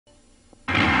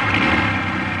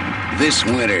this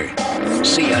winter.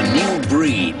 See a new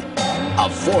breed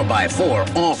of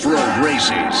 4x4 off-road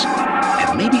racers.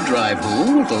 And maybe drive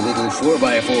home with a little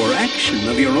 4x4 action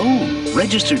of your own.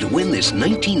 Register to win this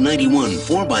 1991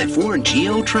 4x4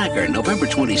 Geo Tracker November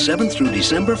 27th through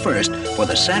December 1st for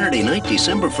the Saturday night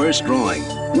December 1st drawing.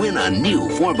 Win a new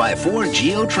 4x4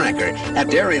 Geo Tracker at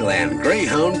Dairyland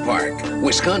Greyhound Park,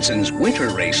 Wisconsin's winter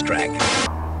racetrack.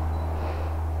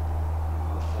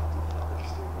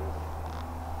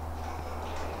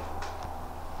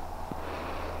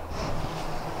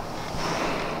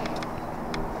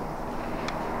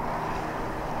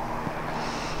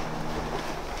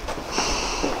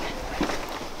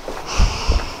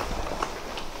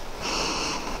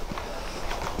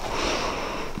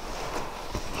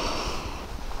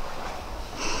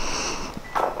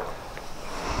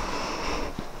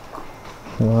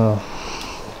 Wow,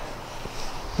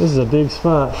 this is a big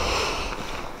spot.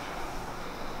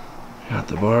 Got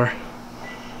the bar.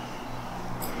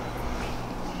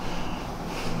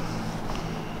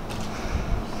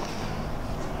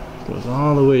 Goes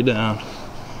all the way down.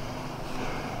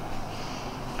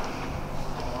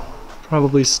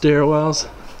 Probably stairwells.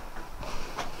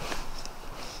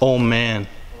 Oh man.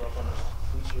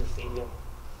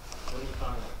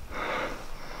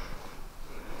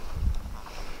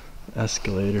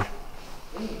 Escalator.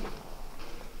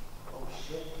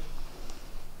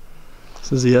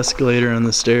 This is the escalator on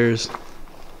the stairs.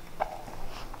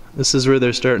 This is where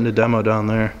they're starting to demo down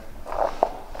there.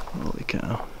 Holy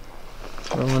cow.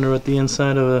 I wonder what the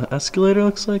inside of an escalator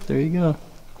looks like. There you go.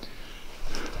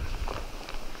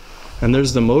 And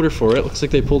there's the motor for it. Looks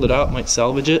like they pulled it out. Might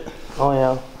salvage it. Oh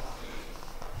yeah.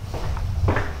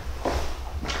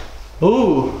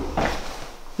 Ooh.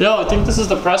 Yo, I think this is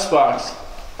the press box.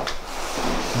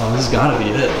 Oh, this has gotta be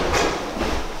it.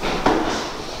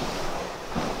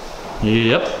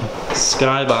 Yep.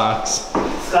 Skybox.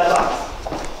 Skybox.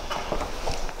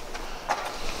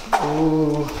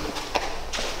 Ooh.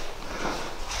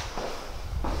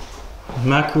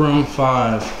 Mech Room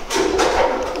 5.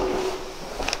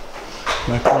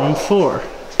 Mech Room 4.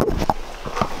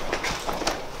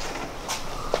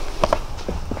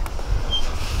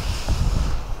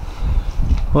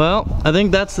 Well, I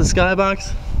think that's the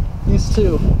skybox. These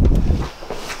two.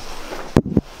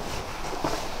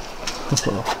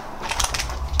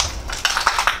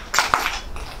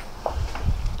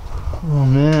 Oh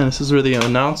man, this is where the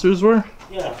announcers were?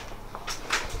 Yeah.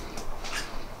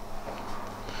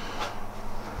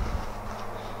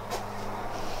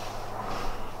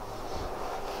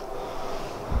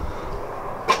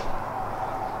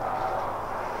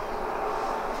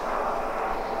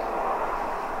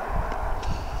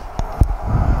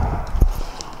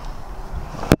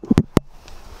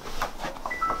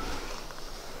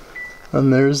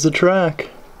 And there's the track.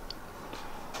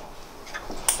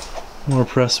 More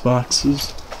press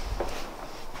boxes.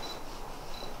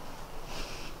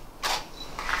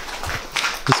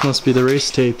 This must be the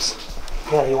race tapes.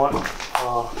 Yeah, you want?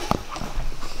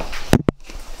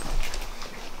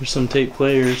 There's some tape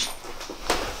players.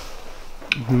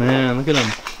 Man, look at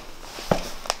them.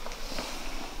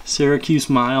 Syracuse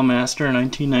Mile Master,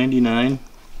 1999.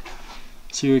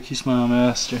 Syracuse Mile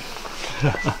Master.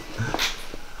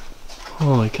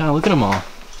 Holy cow, look at them all.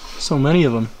 So many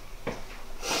of them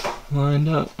lined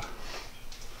up.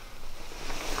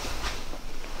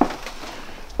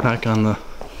 Back on the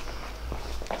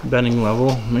betting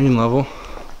level, main level.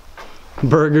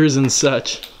 Burgers and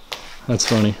such. That's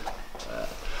funny.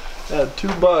 Add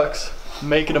 $2,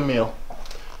 make it a meal.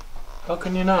 How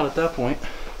can you not at that point?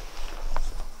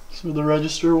 See where the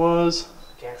register was?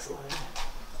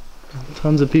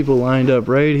 Tons of people lined up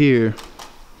right here.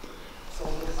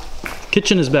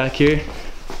 Kitchen is back here.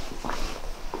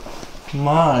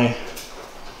 My.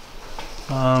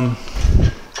 What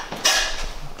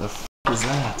the f is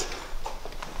that?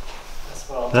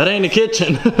 That ain't a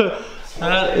kitchen.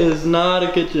 That is not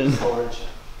a kitchen.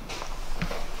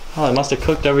 Oh, they must have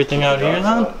cooked everything out here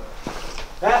then.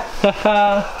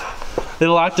 They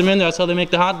locked them in there. That's how they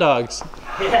make the hot dogs.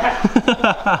 Yeah. The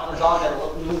dog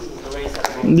that loses the race.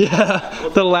 Yeah,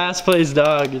 the last place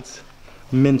dog. It's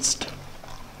minced.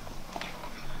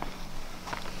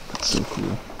 That's so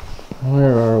cool.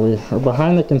 Where are we? We're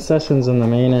behind the concessions in the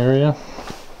main area.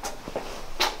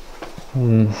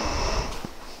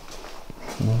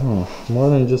 Oh, more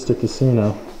than just a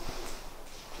casino.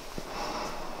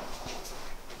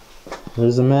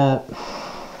 There's a map.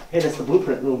 Hey, that's the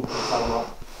blueprint room we're talking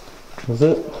about. Is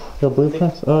it? Got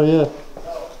blueprints? Oh yeah.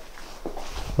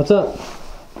 What's up?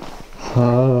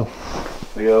 Oh.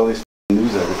 They got all these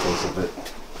news articles of it.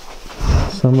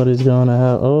 Somebody's going to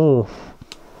have. Oh.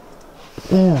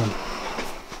 Damn.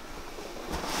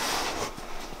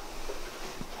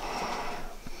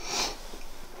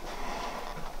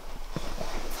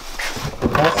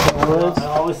 plates. I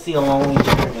always see a lonely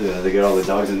chair. Yeah, they got all the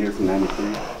dogs in here from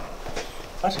 '93.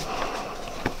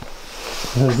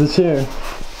 There's the chair.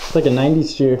 It's like a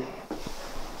 90s chair.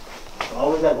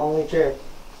 Always that lonely chair.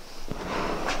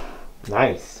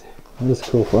 Nice. That is a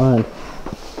cool find.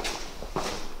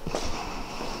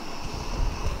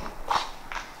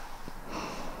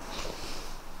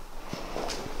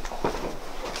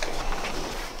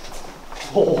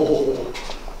 Oh.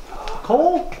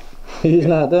 Cole? He's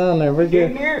not down there. We're Get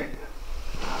good. here.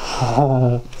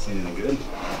 Seen any good?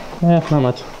 Yeah, not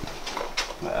much.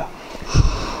 Yeah.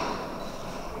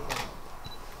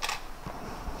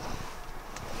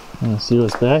 Let's see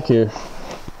what's back here.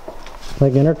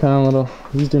 Like intercom little.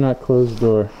 Please do not close the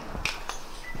door.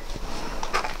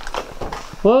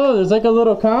 Whoa, there's like a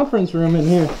little conference room in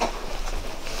here.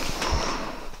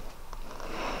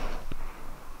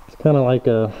 It's kind of like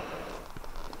a,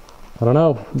 I don't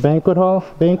know, banquet hall,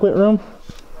 banquet room.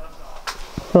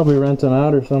 Probably renting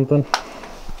out or something.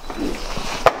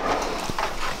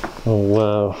 Oh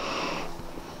wow.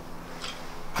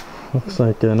 Looks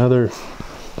like another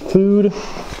food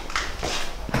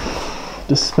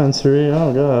dispensary.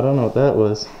 Oh god, I don't know what that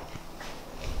was.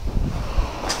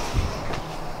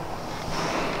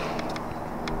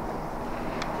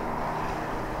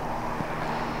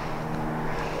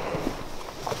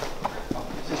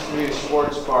 This is the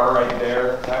sports bar right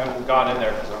there. I haven't gone in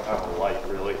there because I don't have a light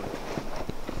really.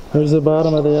 There's the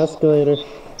bottom of the escalator.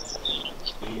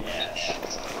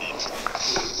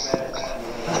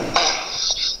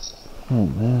 Oh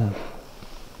man.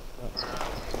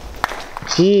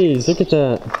 Jeez, look at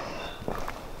that.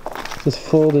 Just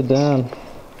folded down.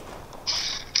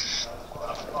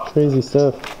 Crazy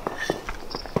stuff.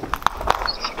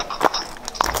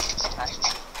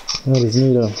 That is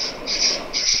neato.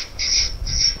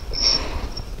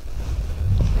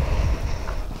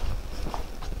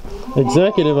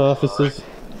 Executive offices.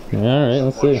 Alright,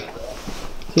 let's see.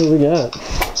 See what we got.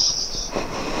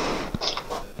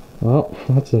 Well,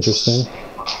 that's interesting.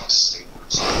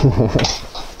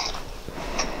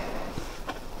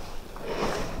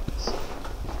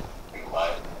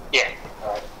 Yeah.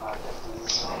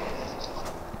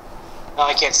 No,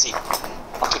 I can't see.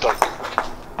 I'm too dark.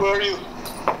 Where are you?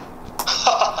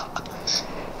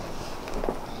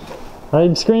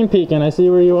 I'm screen peeking. I see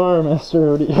where you are,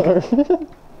 Master ODR.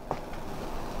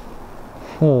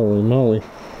 Holy moly.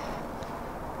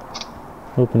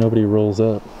 Hope nobody rolls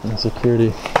up in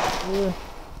security.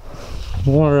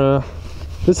 More,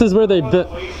 this is where they bet.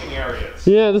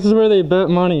 Yeah, this is where they bet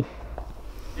money.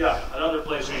 Yeah, another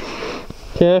place you can do.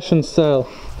 Cash and sell.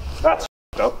 That's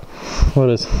up. What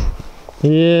is?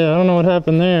 Yeah, I don't know what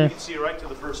happened there. You can see right to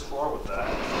the first floor with that.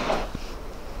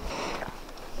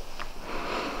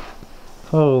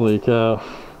 Holy cow.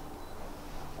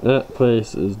 That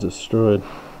place is destroyed.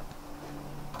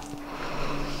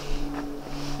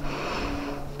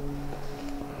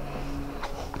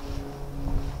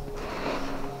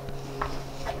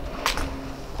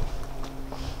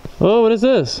 Oh, what is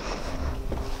this?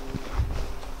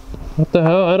 What the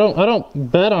hell? I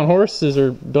don't bet on horses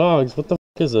or dogs. What the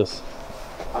f is this?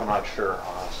 I'm not sure,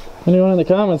 honestly. Anyone in the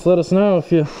comments, let us know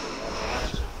if you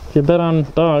bet on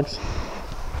dogs.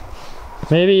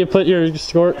 Maybe you put your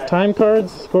time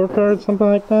cards, scorecards, something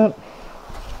like that.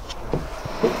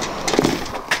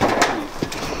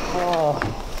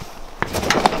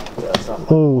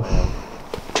 Oh.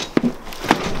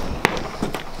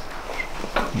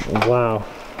 Wow.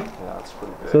 Yeah, it's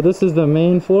pretty big. So this is the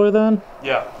main floor then?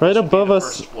 Yeah. Right above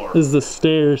us is the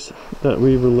stairs that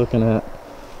we were looking at.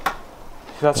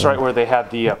 That's right where they had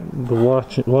the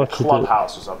watch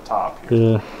clubhouse was up top here.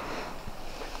 Yeah.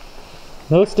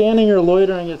 No standing or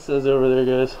loitering, it says over there,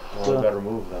 guys. Well, So. we better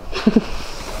move them.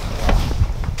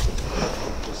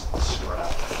 Just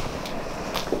scrap.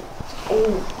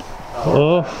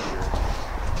 Oh,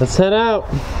 let's head out.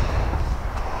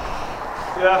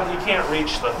 Yeah, you can't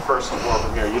reach the first floor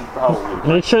from here. You'd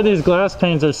probably. Make sure these glass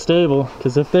panes are stable,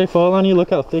 because if they fall on you, look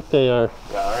how thick they are.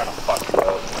 Yeah, they're gonna fuck you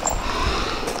up.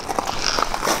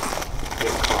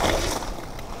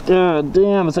 God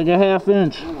damn, it's like a ½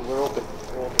 inch. Ooh, we're open.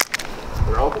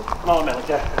 We're open. Come on, man.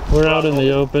 Okay. We're out in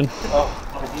the open.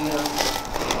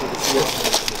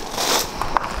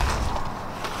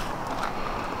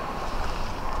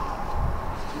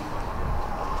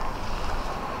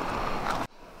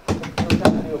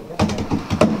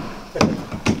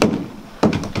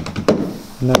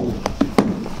 No.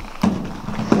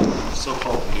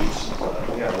 So-called use.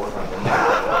 We gotta work on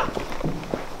that.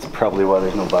 That's probably why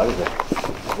there's no body there.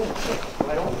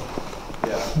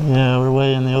 Yeah, we're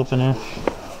way in the open here.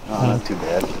 Oh, not too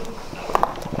bad.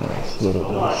 That's a little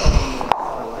bit.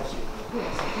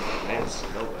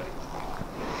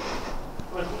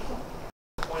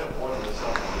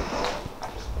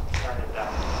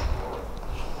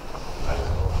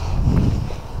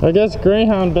 I guess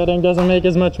greyhound bedding doesn't make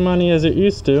as much money as it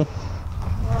used to.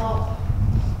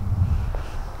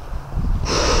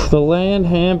 The Land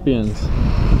Hampions.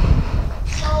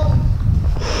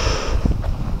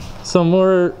 Some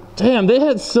more. Damn, they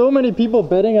had so many people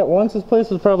betting at once. This place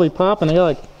was probably popping. They got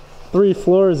like 3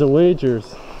 floors of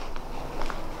wagers.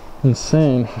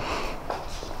 Insane.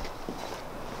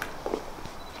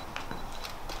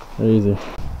 Crazy.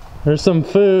 There's some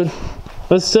food.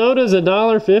 A soda's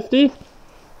 $1.50.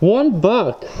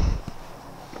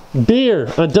 $1. Beer,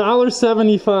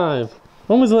 $1.75.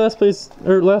 When was the last place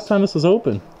or last time this was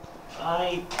open?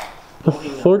 I A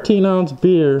 14-ounce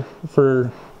beer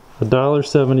for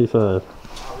 $1.75.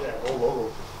 Oh yeah, old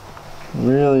logo.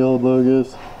 Really old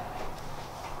logos.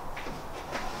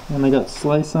 And they got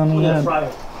slice on the Look at end. that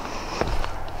fryer.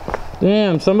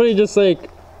 Damn, somebody just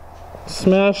like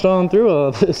smashed on through all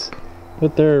of this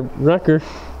with their wrecker.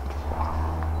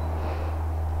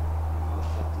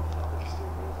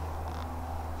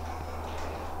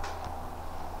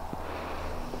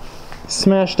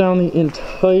 Smashed down the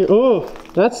entire. Oh,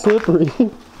 that's slippery.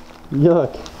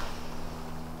 Yuck.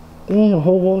 Damn,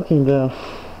 whole wall came down.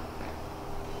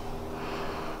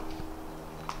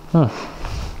 Huh.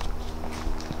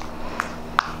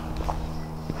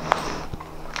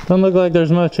 Don't look like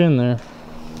there's much in there.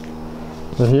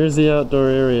 But here's the outdoor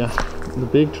area. The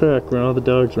big track where all the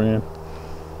dogs ran.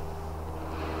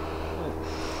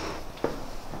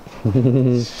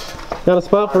 Got a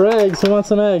spot for eggs. Who wants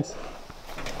some eggs?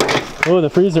 Oh,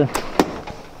 the freezer.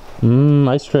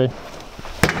 Ice tray.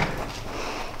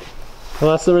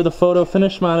 Well, that's where the photo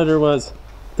finish monitor was.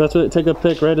 That's what it take a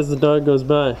pic right as the dog goes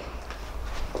by.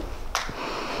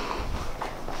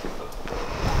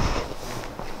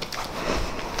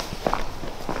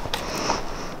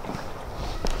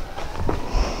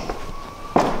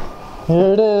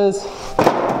 Here it is.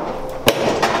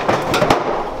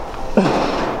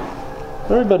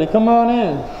 Everybody, come on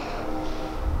in.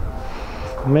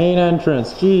 Main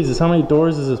entrance. Jesus, how many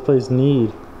doors does this place need?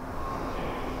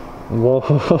 Whoa.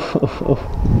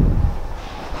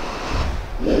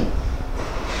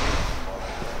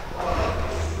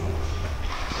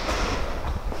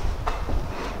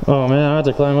 Oh man, I had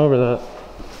to climb over that.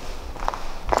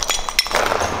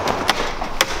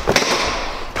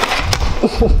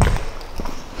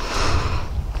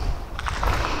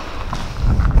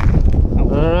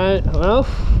 Alright, well,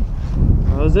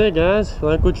 that was it, guys.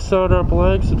 Like what you saw, drop a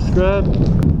like, subscribe,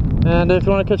 and if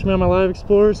you want to catch me on my live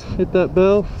explores, hit that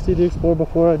bell. See the explore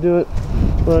before I do it,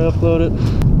 before I upload it.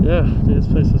 Yeah, dude,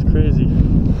 this place was crazy.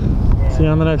 See you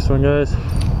on the next one, guys.